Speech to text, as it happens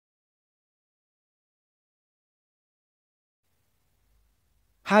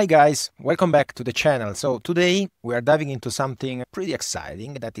Hi guys, welcome back to the channel. So today we are diving into something pretty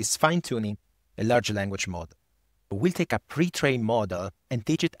exciting, that is fine-tuning a large language model. We'll take a pre-trained model and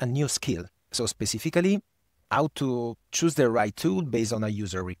teach it a new skill. So specifically, how to choose the right tool based on a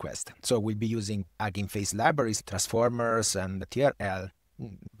user request. So we'll be using Hugging Face libraries, transformers, and TRL.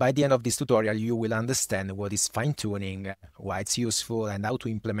 By the end of this tutorial, you will understand what is fine-tuning, why it's useful, and how to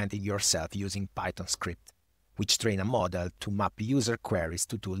implement it yourself using Python script, which train a model to map user queries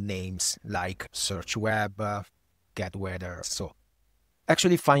to tool names like search web, get weather. So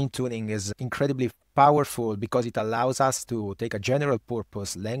actually fine-tuning is incredibly powerful because it allows us to take a general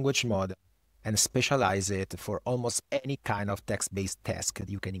purpose language model and specialize it for almost any kind of text-based task that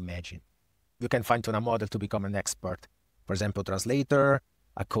you can imagine. You can fine-tune a model to become an expert. For example, translator,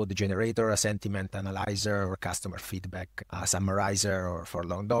 a code generator, a sentiment analyzer, or customer feedback, a summarizer, or for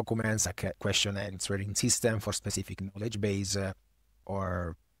long documents, a question answering system for specific knowledge base,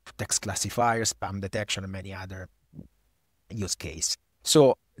 or text classifier, spam detection, and many other use case.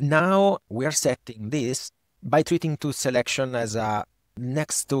 So now we're setting this by treating tool selection as a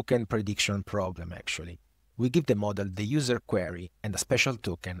next token prediction problem, actually. We give the model the user query and a special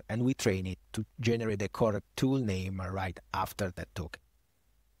token, and we train it to generate the correct tool name right after that token.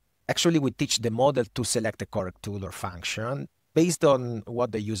 Actually, we teach the model to select the correct tool or function based on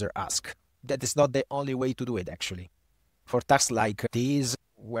what the user asks. That is not the only way to do it, actually. For tasks like these,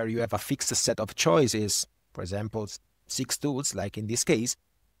 where you have a fixed set of choices, for example, 6 tools, like in this case,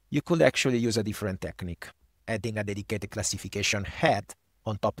 you could actually use a different technique, adding a dedicated classification head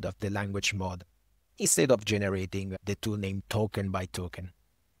on top of the language model, instead of generating the tool name token by token.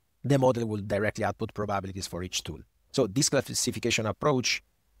 The model will directly output probabilities for each tool. So this classification approach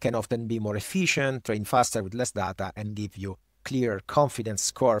can often be more efficient, train faster with less data, and give you clear confidence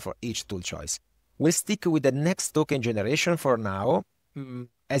score for each tool choice. We'll stick with the next token generation for now,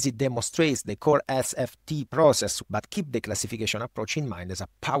 as it demonstrates the core SFT process, but keep the classification approach in mind as a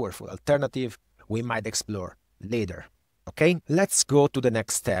powerful alternative we might explore later. Okay, let's go to the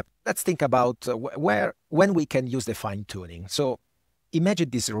next step. Let's think about when we can use the fine-tuning. So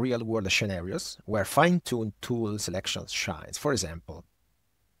imagine these real-world scenarios where fine-tuned tool selection shines. For example,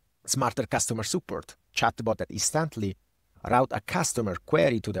 smarter customer support, chatbot that instantly route a customer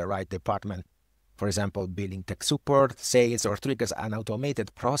query to the right department. For example, billing tech support, sales, or triggers an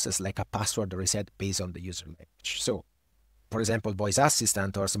automated process like a password reset based on the user language. So, for example, voice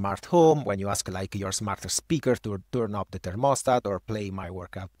assistant or smart home, when you ask like your smarter speaker to turn up the thermostat or play my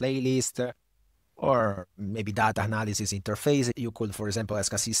workout playlist, or maybe data analysis interface, you could, for example,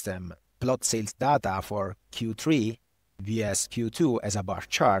 ask a system, plot sales data for Q3 vs Q2 as a bar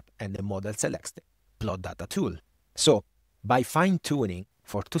chart, and the model selects the plot data tool. So by fine-tuning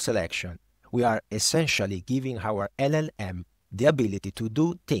for tool selection, we are essentially giving our LLM the ability to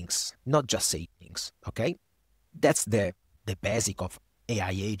do things, not just say things, okay? That's the basic of AI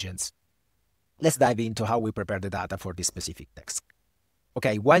agents. Let's dive into how we prepare the data for this specific task.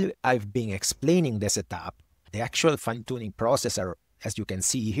 Okay, while I've been explaining the setup, the actual fine-tuning process, as you can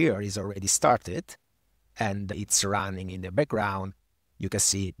see here, is already started, and it's running in the background. You can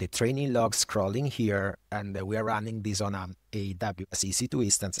see the training log scrolling here, and we are running this on an AWS EC2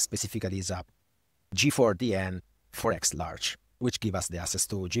 instance, specifically is a G4DN 4x large, which give us the access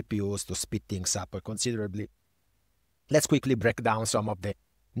to GPUs to speed things up considerably. Let's quickly break down some of the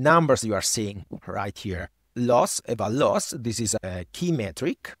numbers you are seeing right here. Eval loss, this is a key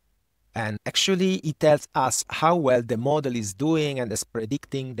metric, and actually it tells us how well the model is doing and is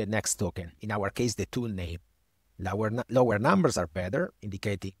predicting the next token, in our case the tool name. Lower numbers are better,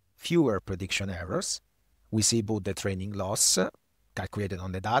 indicating fewer prediction errors. We see both the training loss calculated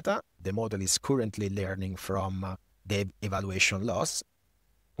on the data. The model is currently learning from the evaluation loss.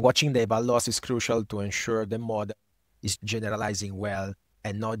 Watching the eval loss is crucial to ensure the model is generalizing well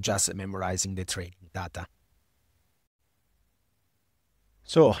and not just memorizing the training data.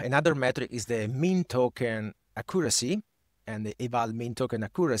 So another metric is the mean token accuracy, and the eval mean token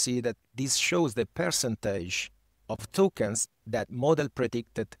accuracy, that this shows the percentage of tokens that model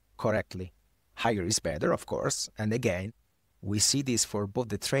predicted correctly. Higher is better, of course, and again, we see this for both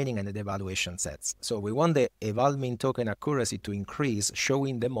the training and the evaluation sets. So we want the eval mean token accuracy to increase,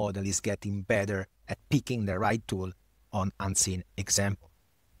 showing the model is getting better at picking the right tool on unseen example.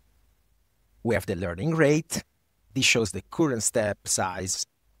 We have the learning rate. This shows the current step size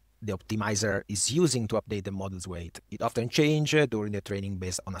the optimizer is using to update the model's weight. It often changes during the training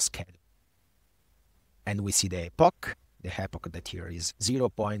based on a schedule. And we see the epoch. The epoch that here is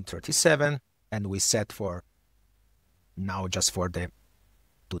 0.37, and we set for, now just for the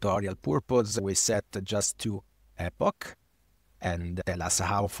tutorial purpose, we set just to epoch. and tell us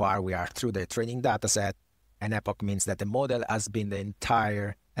how far we are through the training dataset. An epoch means that the model has seen the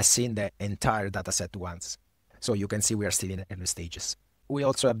entire dataset once. So you can see we are still in the early stages. We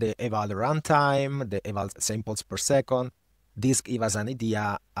also have the eval runtime, the eval samples per second. This gives us an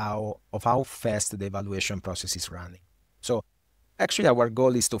idea of how fast the evaluation process is running. So actually our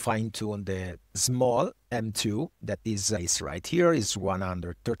goal is to fine-tune the small M2 that is right here, is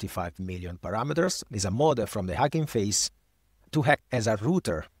 135 million parameters. It's a model from the Hugging Face to act as a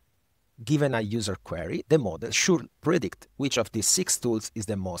router. Given a user query, the model should predict which of these 6 tools is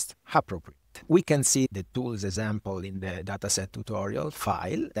the most appropriate. We can see the tools example in the dataset tutorial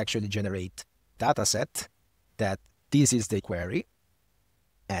file. Actually generate dataset that this is the query.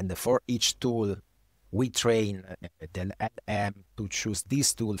 And for each tool, we train the LLM to choose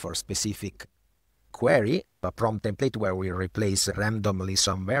this tool for specific query, a prompt template where we replace randomly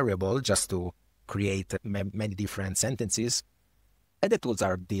some variable just to create many different sentences. And the tools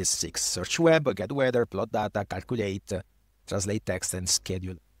are these 6: search web, get weather, plot data, calculate, translate text, and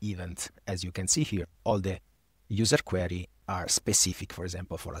schedule event. As you can see here, all the user query are specific. For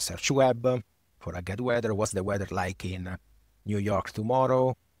example, for a search web, for a get weather, what's the weather like in New York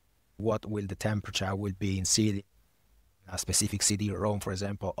tomorrow? What will the temperature will be in city, a specific city, Rome, for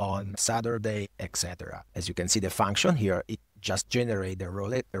example, on Saturday, etc. As you can see, the function here, it just generates the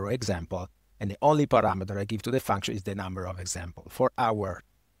row example. And the only parameter I give to the function is the number of examples. For our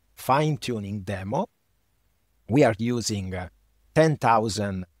fine-tuning demo, we are using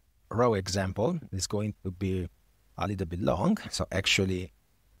 10,000 row example. It's going to be a little bit long. So actually,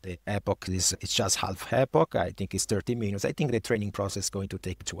 the epoch it's just half epoch. I think it's 30 minutes. I think the training process is going to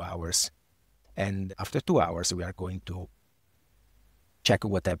take 2 hours. And after 2 hours, we are going to check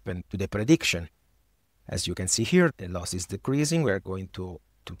what happened to the prediction. As you can see here, the loss is decreasing. We are going to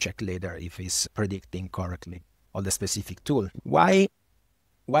check later if it's predicting correctly on the specific tool. Why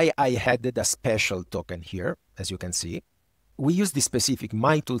I added a special token here, as you can see. We use the specific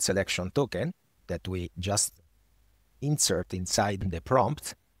my tool selection token that we just insert inside the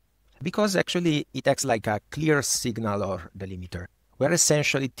prompt, because actually it acts like a clear signal or delimiter. We're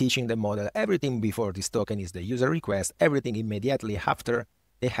essentially teaching the model everything before this token is the user request, everything immediately after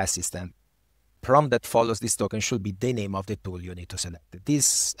the assistant. Prompt that follows this token should be the name of the tool you need to select.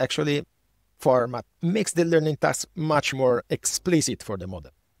 This actually format makes the learning task much more explicit for the model.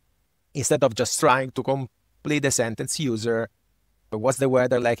 Instead of just trying to complete the sentence user, what's the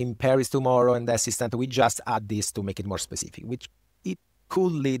weather like in Paris tomorrow, and the assistant, we just add this to make it more specific, which it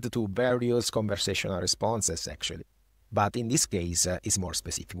could lead to various conversational responses actually. But in this case, it's more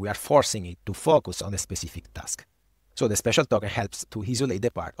specific. We are forcing it to focus on a specific task. So the special token helps to isolate the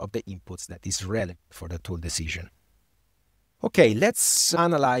part of the inputs that is relevant for the tool decision. Okay, let's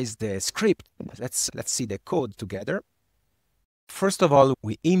analyze the script. Let's see the code together. First of all,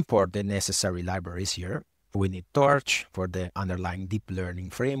 we import the necessary libraries here. We need Torch for the underlying deep learning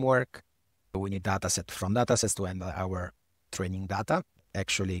framework. We need dataset from datasets to handle our training data.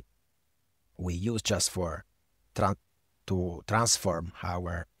 Actually, we use just for to transform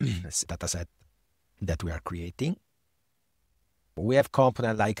our dataset that we are creating. We have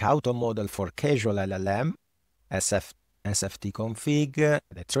components like auto model for casual LLM, SFT config,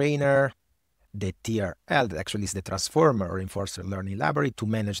 the trainer, the TRL, that actually is the transformer or reinforcer learning library to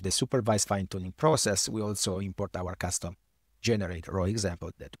manage the supervised fine-tuning process. We also import our custom generate row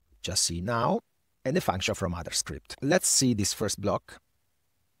example that we just see now, and the function from other script. Let's see this first block.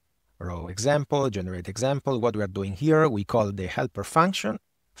 Row example, generate example. What we are doing here, we call the helper function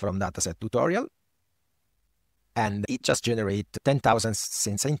from dataset tutorial. And it just generates 10,000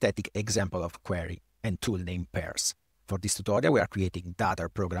 synthetic example of query and tool name pairs. For this tutorial, we are creating data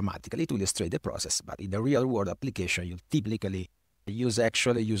programmatically to illustrate the process, but in the real-world application, you typically use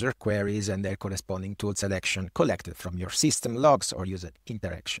actual user queries and their corresponding tool selection collected from your system logs or user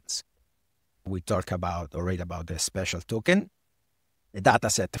interactions. We talked already about the special token. The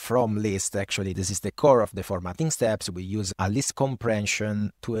dataset from list, actually, this is the core of the formatting steps. We use a list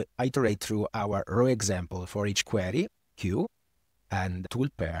comprehension to iterate through our row example for each query, Q, and tool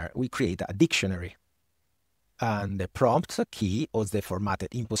pair. We create a dictionary. And the prompt key holds the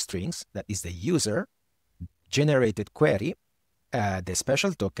formatted input strings, that is the user, generated query, the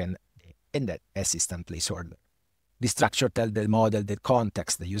special token, and the assistant placeholder. The structure tells the model the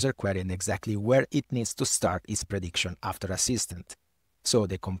context, the user query, and exactly where it needs to start its prediction after assistant. So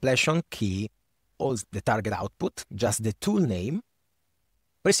the completion key holds the target output, just the tool name,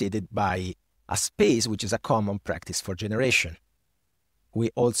 preceded by a space, which is a common practice for generation.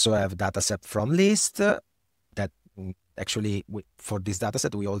 We also have dataset from list that actually, for this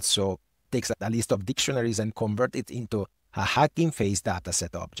dataset, we also take a list of dictionaries and convert it into a Hugging Face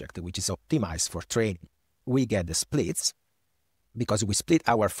dataset object, which is optimized for training. We get the splits because we split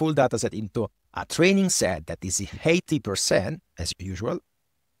our full dataset into a training set that is 80%, as usual,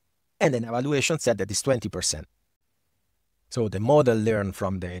 and an evaluation set that is 20%. So the model learned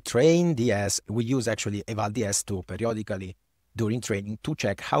from the train DS. We use actually eval DS to periodically during training to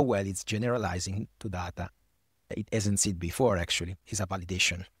check how well it's generalizing to data it hasn't seen before. Actually, is a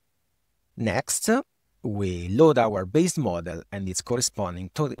validation. Next, we load our base model and its corresponding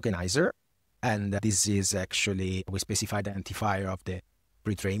tokenizer, and this is actually, we specify the identifier of the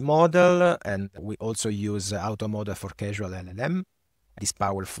pre-trained model, and we also use auto model for casual LLM. This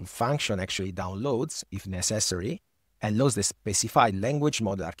powerful function actually downloads, if necessary, and loads the specified language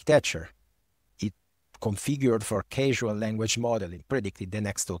model architecture. It configured for casual language modeling, predicted the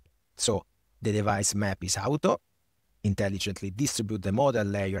next token. So the device map is auto, intelligently distribute the model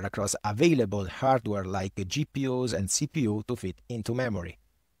layer across available hardware like GPUs and CPU to fit into memory.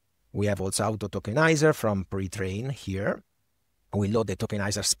 We have also auto tokenizer from pre-train here. We load the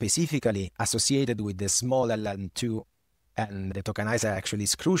tokenizer specifically associated with the small LLM2, and the tokenizer actually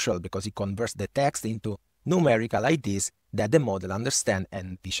is crucial because it converts the text into numerical IDs that the model understands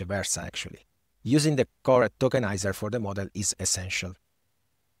and vice versa actually. Using the correct tokenizer for the model is essential.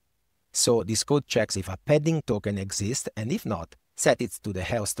 So this code checks if a padding token exists, and if not, set it to the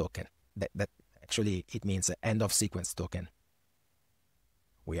health token. That actually, it means the end of sequence token.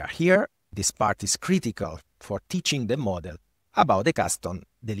 We are here. This part is critical for teaching the model about the custom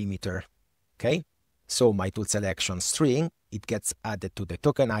delimiter. Okay? So my tool selection string, it gets added to the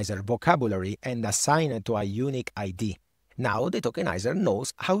tokenizer vocabulary and assigned to a unique ID. Now the tokenizer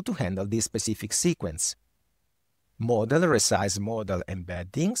knows how to handle this specific sequence. Model resize model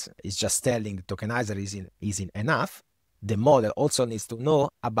embeddings is just telling the tokenizer isn't enough. The model also needs to know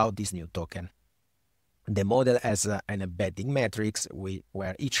about this new token. The model has an embedding matrix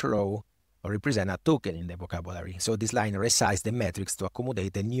where each row represents a token in the vocabulary. So this line resizes the matrix to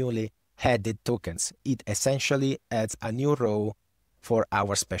accommodate the newly added tokens. It essentially adds a new row for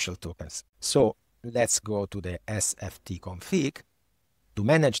our special tokens. So let's go to the SFT config. To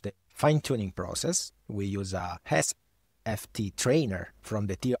manage the fine-tuning process, we use a SFT trainer from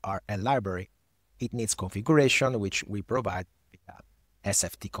the TRL library. It needs configuration, which we provide via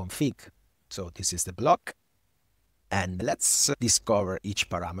SFT config. So this is the block. And let's discover each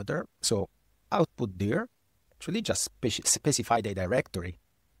parameter. So output dir, actually just specify the directory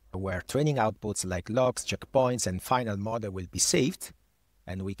where training outputs like logs, checkpoints, and final model will be saved.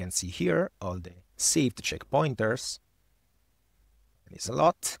 And we can see here all the saved checkpointers. It's a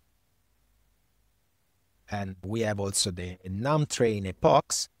lot. And we have also the num_train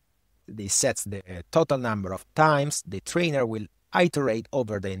epochs. This sets the total number of times the trainer will iterate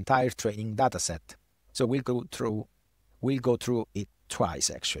over the entire training dataset. So we'll go through it twice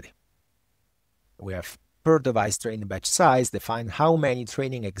actually. We have per device training batch size, define how many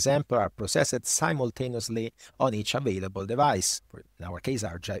training examples are processed simultaneously on each available device. In our case,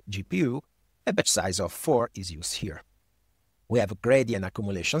 our GPU, a batch size of 4 is used here. We have gradient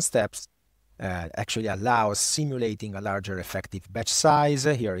accumulation steps, actually allows simulating a larger effective batch size.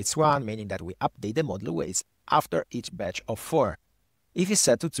 Here it's 1, meaning that we update the model weights after each batch of 4. If it's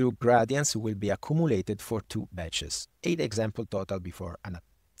set to 2, gradients will be accumulated for 2 batches. 8 example total before an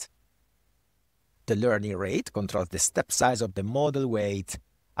update. The learning rate controls the step size of the model weight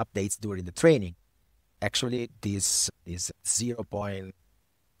updates during the training. Actually, this is 0.40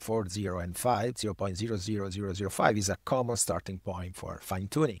 and 5, 0.00005 is a common starting point for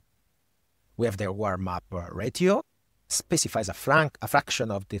fine-tuning. We have the warm-up ratio, specifies a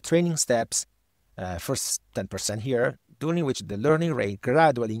fraction of the training steps, first 10% here, during which the learning rate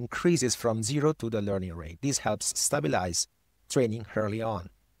gradually increases from 0 to the learning rate. This helps stabilize training early on.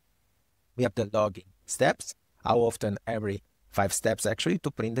 We have the logging steps, how often every 5 steps actually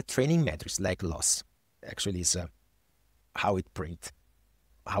to print the training metrics like loss. Actually is how it prints,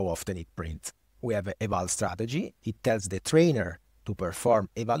 how often it prints. We have an eval strategy. It tells the trainer to perform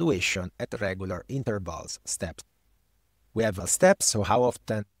evaluation at regular intervals steps. We have steps, so how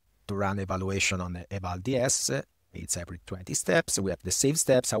often to run evaluation on the eval DS. It's every 20 steps. We have the save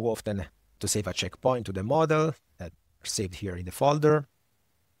steps, how often to save a checkpoint to the model that are saved here in the folder.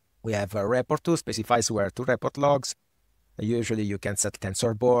 We have a report to specifies where to report logs. Usually you can set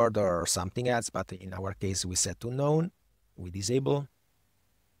TensorBoard or something else, but in our case we set to known. We disable.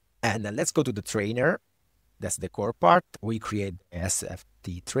 And then let's go to the trainer. That's the core part. We create the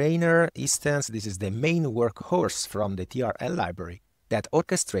SFT trainer instance. This is the main workhorse from the TRL library that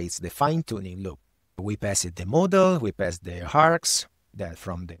orchestrates the fine-tuning loop. We pass it the model, we pass the args that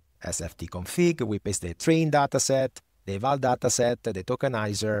from the SFT config, we paste the train dataset, the eval dataset, the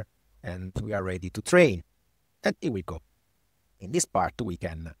tokenizer, and we are ready to train. And here we go. In this part, we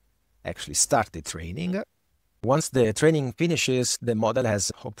can actually start the training. Once the training finishes, the model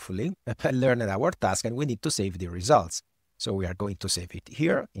has hopefully learned our task, and we need to save the results. So we are going to save it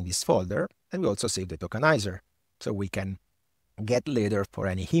here in this folder, and we also save the tokenizer, so we can get later for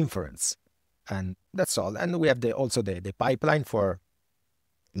any inference. And that's all. And we have also the pipeline for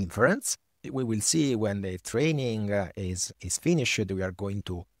inference. We will see when the training is finished, we are going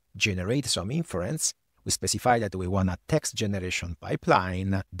to generate some inference. We specify that we want a text generation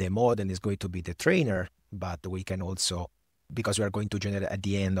pipeline. The model is going to be the trainer, but we can also, because we are going to generate at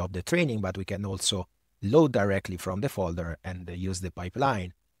the end of the training, but we can also load directly from the folder and use the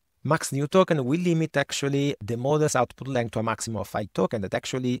pipeline. Max new token will limit actually the model's output length to a maximum of 5 tokens. That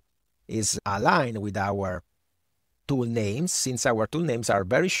actually is aligned with our tool names, since our tool names are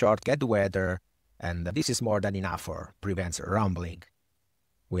very short, get weather, and this is more than enough for prevents rumbling.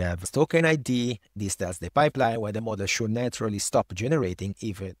 We have token ID. This tells the pipeline where the model should naturally stop generating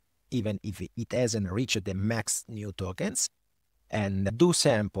even if it hasn't reached the max new tokens. And do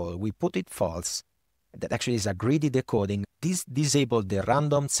sample, we put it false. That actually is a greedy decoding. This disables the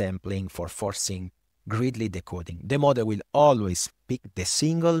random sampling for forcing greedy decoding. The model will always pick the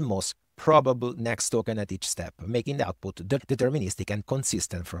single most probable next token at each step, making the output deterministic and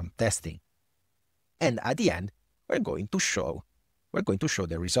consistent from testing. And at the end, we're going to show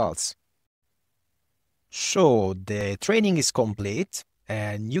the results. So the training is complete,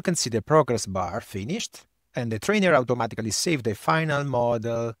 and you can see the progress bar finished, and the trainer automatically saved the final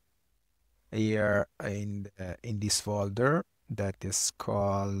model here in this folder that is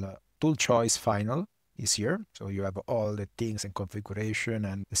called tool choice final is here. So you have all the things and configuration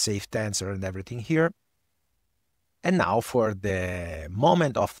and the saved tensor and everything here. And now for the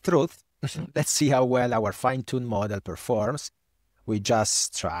moment of truth, let's see how well our fine-tuned model performs. We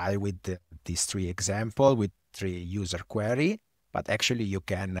just try with these 3 examples with 3 user query, but actually you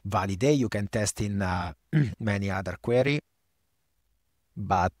can validate, you can test in many other query,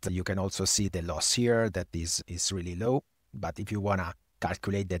 but you can also see the loss here that is really low. But if you want to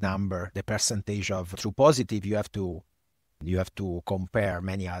calculate the number, the percentage of true positive, you have to compare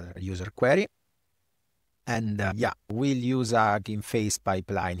many other user query. And yeah, we'll use a game phase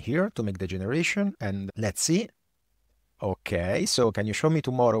pipeline here to make the generation, and let's see. Okay, so can you show me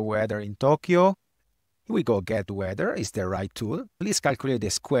tomorrow weather in Tokyo? Here we go, get weather is the right tool. Please calculate the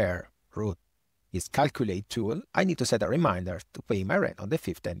square root. Is calculate tool. I need to set a reminder to pay my rent on the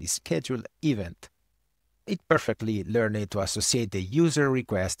 5th and the scheduled event. It perfectly learned to associate the user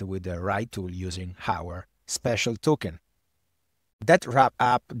request with the right tool using our special token. That wraps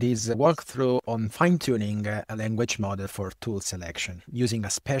up this walkthrough on fine-tuning a language model for tool selection using a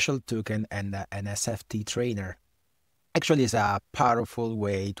special token and an SFT trainer. Actually, it's a powerful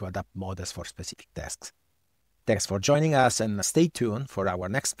way to adapt models for specific tasks. Thanks for joining us, and stay tuned for our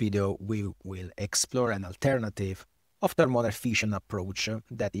next video. We will explore an alternative after more efficient approach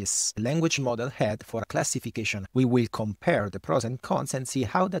that is language model head for classification. We will compare the pros and cons and see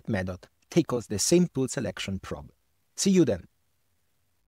how that method tackles the same tool selection problem. See you then.